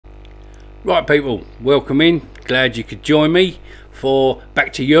Right people, welcome in. Glad you could join me for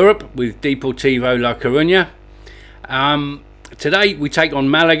Back to Europe with Deportivo La Coruna. Today we take on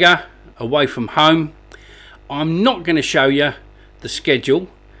Malaga away from home. I'm not going to show you the schedule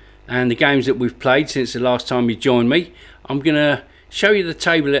and the games that we've played since the last time you joined me. I'm going to show you the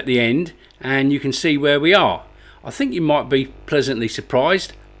table at the end and you can see where we are. I think you might be pleasantly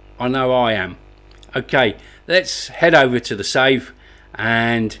surprised. I know I am. Okay, let's head over to the save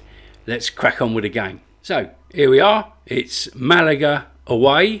and let's crack on with the game. So here we are. It's Malaga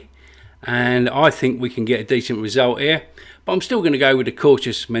away and I think we can get a decent result here, but I'm still going to go with a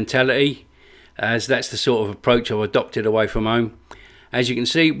cautious mentality as that's the sort of approach I've adopted away from home. As you can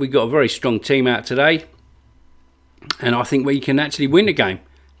see, we've got a very strong team out today and I think we can actually win the game,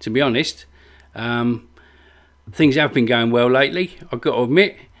 to be honest. Things have been going well lately, I've got to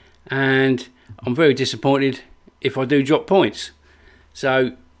admit, and I'm very disappointed if I do drop points.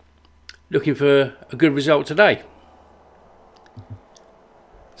 So looking for a good result today.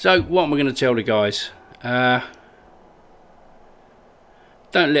 So what am I going to tell the guys? Don't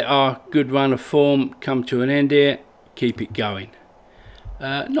let our good run of form come to an end here. Keep it going.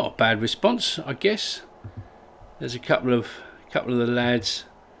 Not a bad response, I guess. There's a couple of the lads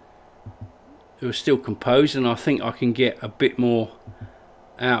who are still composed, and I think I can get a bit more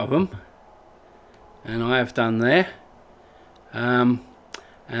out of them, and I have done there.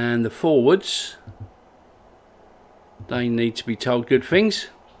 And the forwards, they need to be told good things.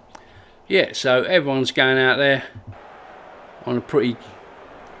 Yeah, so everyone's going out there on with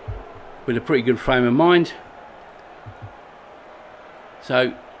a pretty good frame of mind.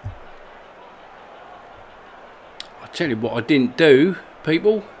 So I'll tell you what I didn't do,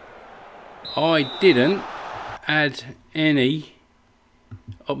 people. I didn't add any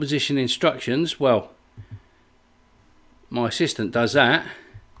opposition instructions. Well, my assistant does that.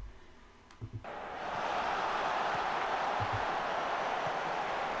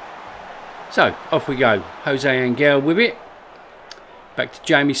 So off we go. Jose Angel with it. Back to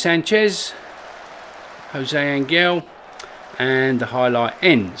Jamie Sanchez. Jose Angel. And the highlight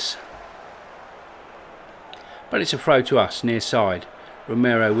ends. But it's a throw to us, near side.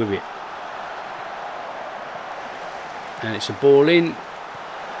 Romero with it. And it's a ball in.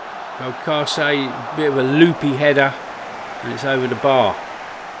 Valcarce, bit of a loopy header. And it's over the bar.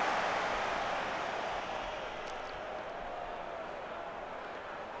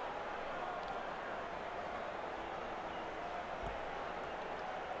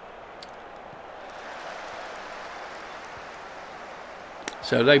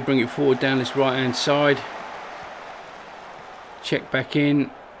 So they bring it forward down this right hand side. Check back in.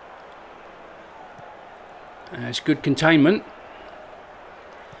 It's good containment.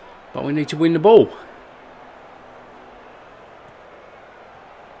 But we need to win the ball.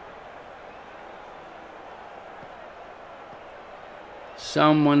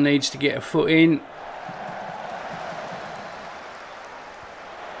 Someone needs to get a foot in.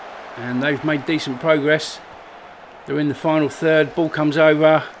 And they've made decent progress. They're in the final third. Ball comes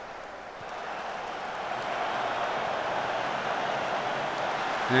over.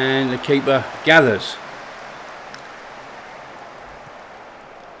 And the keeper gathers.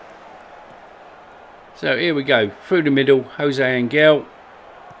 So here we go. Through the middle. Jose Angel.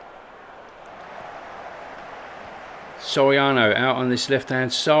 Soriano out on this left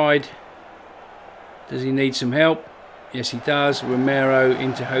hand side. Does he need some help? Yes he does. Romero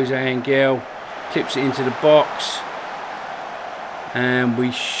into Jose Angel. Clips it into the box. And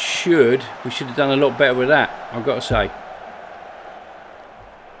we should have done a lot better with that, I've got to say.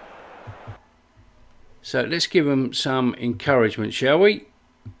 So let's give them some encouragement, shall we?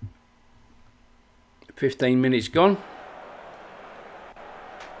 15 minutes gone.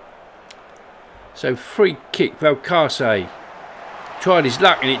 So free kick, Valcarce tried his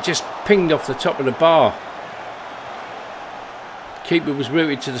luck and it just pinged off the top of the bar. Keeper was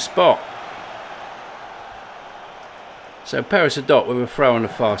rooted to the spot. So Parasadot with a throw on the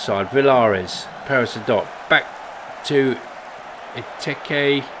far side. Villares, Parasadot, back to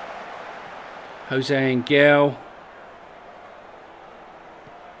Iteke, Jose Angel.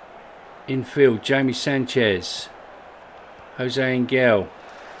 Infield, Jamie Sanchez, Jose Angel.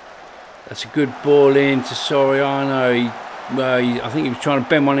 That's a good ball in to Soriano. I think he was trying to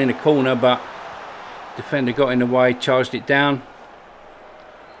bend one in the corner, but defender got in the way, charged it down.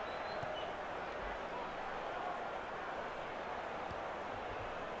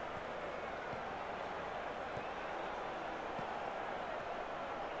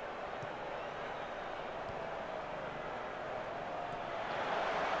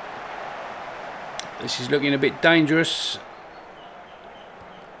 This is looking a bit dangerous.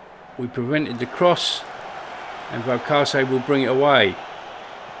 we prevented the cross, and Valcarce will bring it away.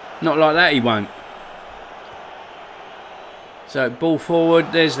 Not like that, he won't. So ball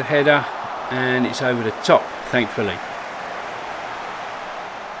forward, there's the header, and it's over the top, thankfully.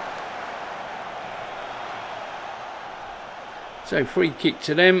 So free kick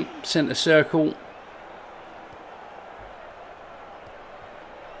to them, centre circle.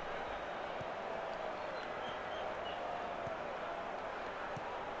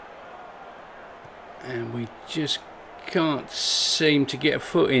 And we just can't seem to get a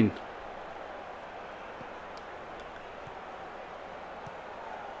foot in.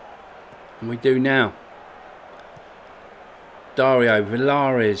 And we do now. Dario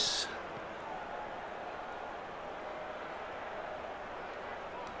Villares.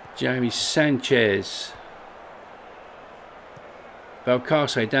 Jamie Sanchez.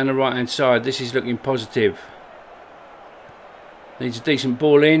 Valcarce down the right hand side. This is looking positive. Needs a decent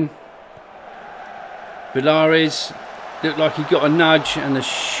ball in. Villares looked like he got a nudge, and the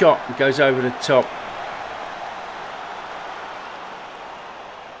shot goes over the top.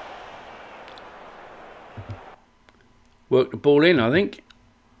 Worked the ball in, I think.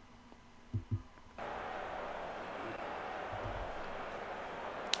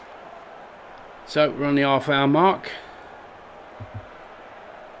 So we're on the half-hour mark.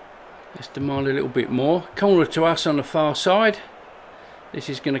 Let's demand a little bit more. Corner to us on the far side. This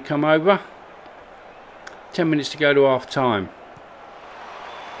is going to come over. 10 minutes to go to half time.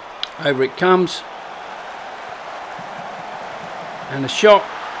 Over it comes. And a shot.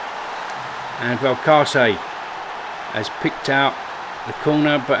 And Valcarce has picked out the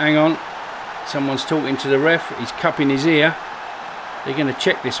corner, but hang on. Someone's talking to the ref. He's cupping his ear. They're going to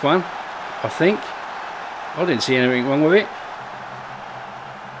check this one, I think. I didn't see anything wrong with it.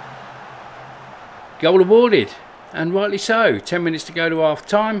 Goal awarded, and rightly so. 10 minutes to go to half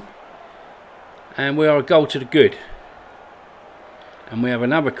time. And we are a goal to the good. And we have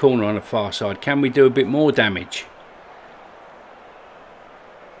another corner on the far side. Can we do a bit more damage?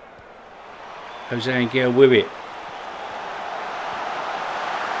 Jose Angel with it.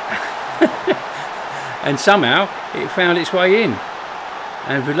 And somehow it found its way in.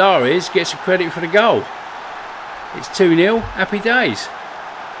 And Villares gets the credit for the goal. It's 2-0. Happy days.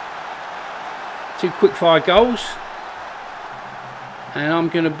 2 quick-fire goals. And I'm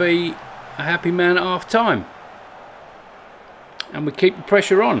going to be a happy man at half time, and we keep the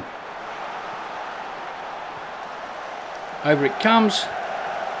pressure on. Over it comes,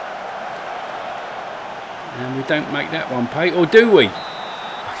 and we don't make that one pay, or do we?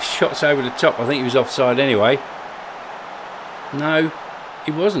 Shots over the top. I think he was offside anyway. No,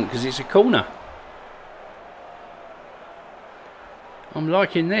 he wasn't, because it's a corner. I'm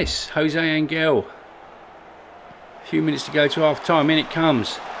liking this. Jose Angel. A few minutes to go to half time. In it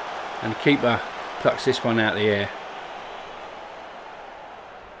comes. And the keeper plucks this one out of the air.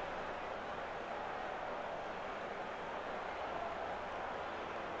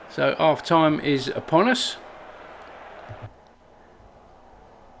 So half time is upon us.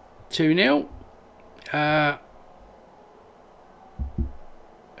 2-0.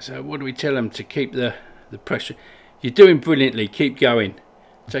 So what do we tell them? To keep the pressure. You're doing brilliantly. Keep going.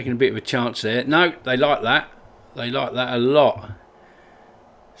 Taking a bit of a chance there. No, they like that. They like that a lot.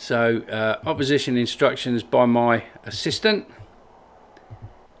 So opposition instructions by my assistant.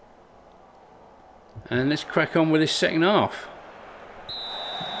 And let's crack on with this second half.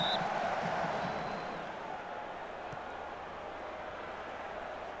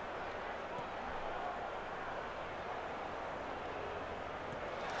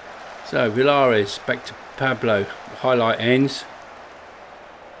 So Villares back to Pablo. Highlight ends.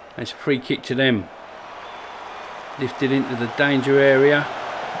 It's a free kick to them. Lifted into the danger area.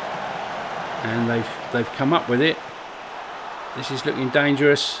 And they've come up with it. This is looking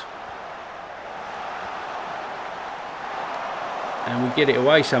dangerous. And we get it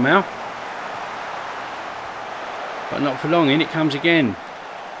away somehow. But not for long. In it comes again.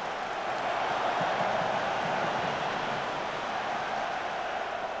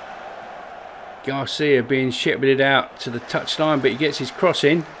 Garcia being shepherded out to the touchline, but he gets his cross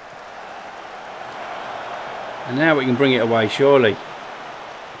in. And now we can bring it away, surely.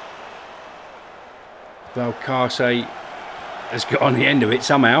 Valcarce has got on the end of it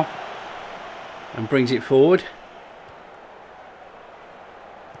somehow and brings it forward.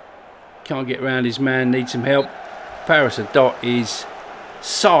 Can't get round his man, needs some help. Paris Adot is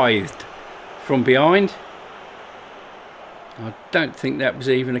scythed from behind. I don't think that was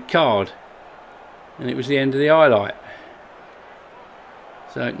even a card, and it was the end of the highlight.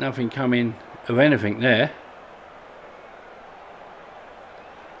 So nothing coming of anything there.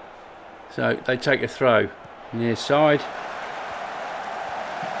 So they take a throw near side,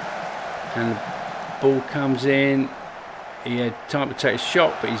 and the ball comes in. He had time to take a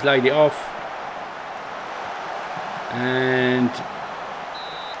shot, but he's laid it off, and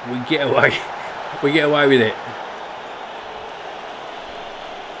we get away. We get away with it.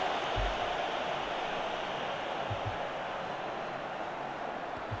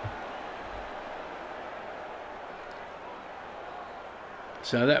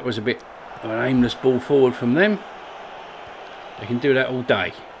 So that was a bit of an aimless ball forward from them. They can do that all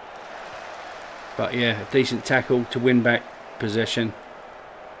day. But yeah, a decent tackle to win back possession.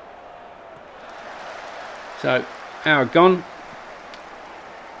 So, hour gone.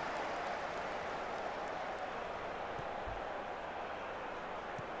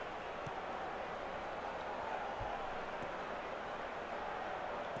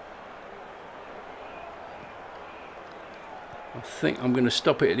 I think I'm going to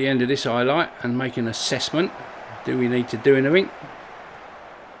stop it at the end of this highlight and make an assessment. Do we need to do anything?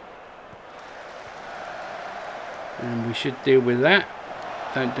 And we should deal with that.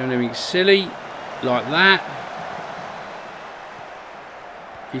 Don't do anything silly like that.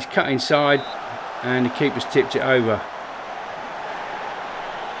 He's cut inside and the keeper's tipped it over.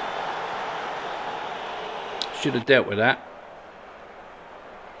 Should have dealt with that,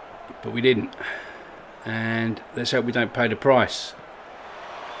 but we didn't. And let's hope we don't pay the price.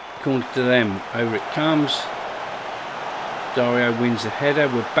 Corner to them. Over it comes. Dario wins the header.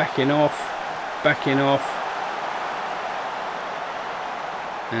 We're backing off. Backing off.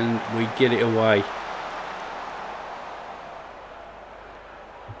 And we get it away.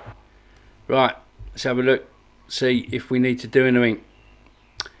 Right. Let's have a look. See if we need to do anything.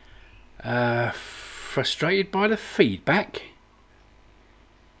 Frustrated by the feedback.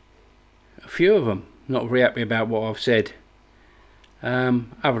 A few of them. Not very happy about what I've said.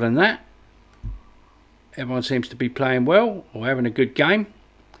 Other than that, everyone seems to be playing well or having a good game.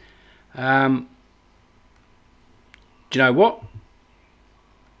 Do you know what?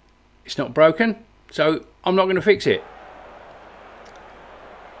 It's not broken, so I'm not going to fix it.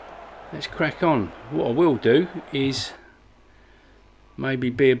 Let's crack on. What I will do is maybe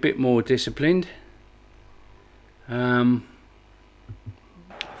be a bit more disciplined. I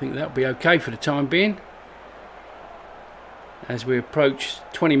think that'll be okay for the time being. As we approach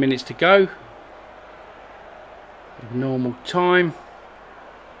 20 minutes to go of normal time.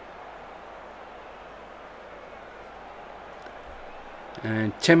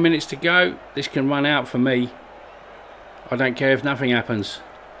 And 10 minutes to go. This can run out for me. I don't care if nothing happens.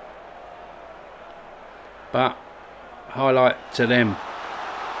 But highlight to them.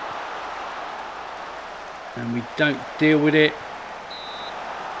 And we don't deal with it.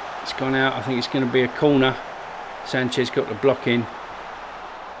 It's gone out. I think it's going to be a corner. Sanchez got the block in.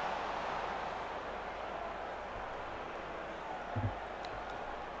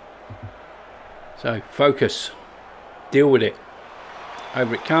 So focus. Deal with it.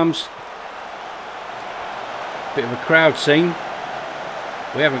 Over it comes. Bit of a crowd scene.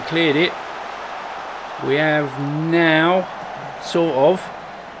 We haven't cleared it. We have now, sort of,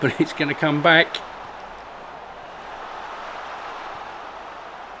 but it's going to come back.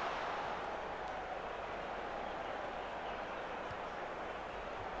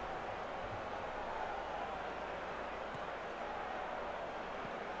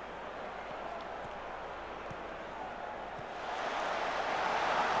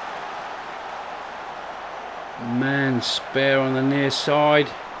 Man spare on the near side.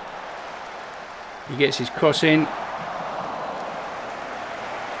 He gets his cross in.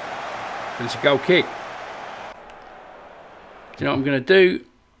 And it's a goal kick. Do you know what I'm going to do?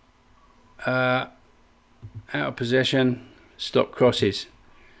 Out of possession, stop crosses.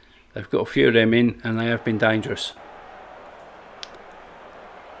 They've got a few of them in and they have been dangerous.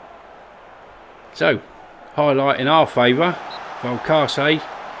 So, highlight in our favour. Valcarce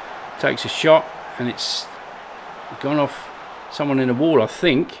takes a shot and it's gone off someone in the wall, I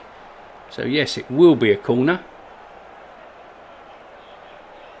think. So yes, it will be a corner.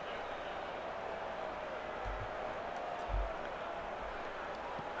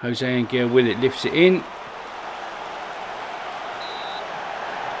 Jose Angel with it, lifts it in.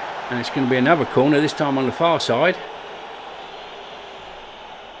 And it's going to be another corner, this time on the far side.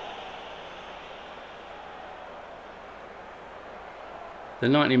 The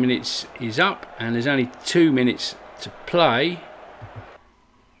 90 minutes is up and there's only 2 minutes to play.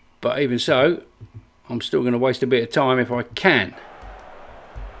 But even so, I'm still going to waste a bit of time if I can.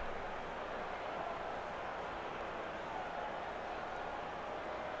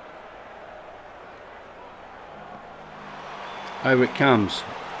 Over it comes.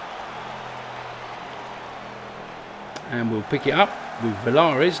 and we'll pick it up with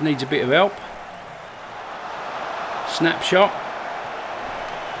Valares. Needs a bit of help. Snapshot,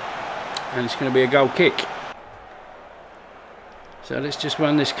 and it's going to be a goal kick. So let's just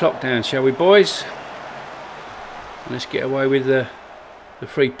run this clock down, shall we, boys? And let's get away with the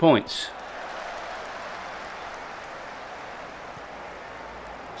 3 points.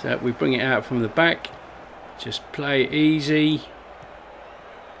 So we bring it out from the back, just play it easy,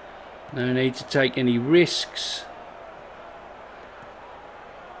 no need to take any risks,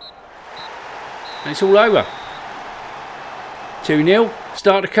 and it's all over. 2-0,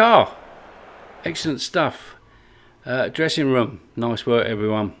 start the car. Excellent stuff. Dressing room, nice work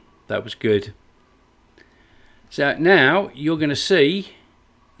everyone, that was good. So now you're going to see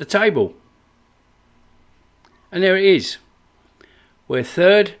the table, and there it is. We're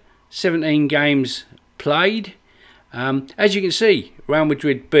third, 17 games played. As you can see, Real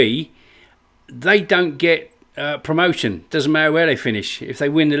Madrid B, they don't get promotion. Doesn't matter where they finish. If they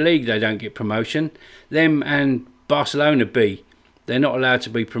win the league, they don't get promotion. Them and Barcelona B, they're not allowed to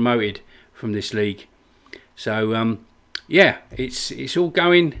be promoted from this league. So yeah, it's all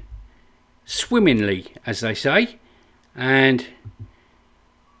going swimmingly, as they say, and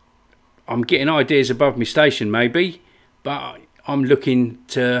I'm getting ideas above my station maybe, but I'm looking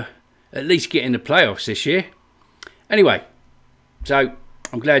to at least get in the playoffs this year. Anyway, so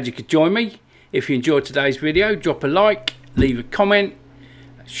I'm glad you could join me. If you enjoyed today's video, drop a like, leave a comment,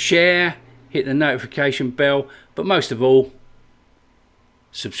 share, hit the notification bell, but most of all,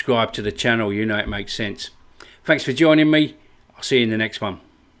 subscribe to the channel. You know it makes sense. Thanks for joining me. I'll see you in the next one.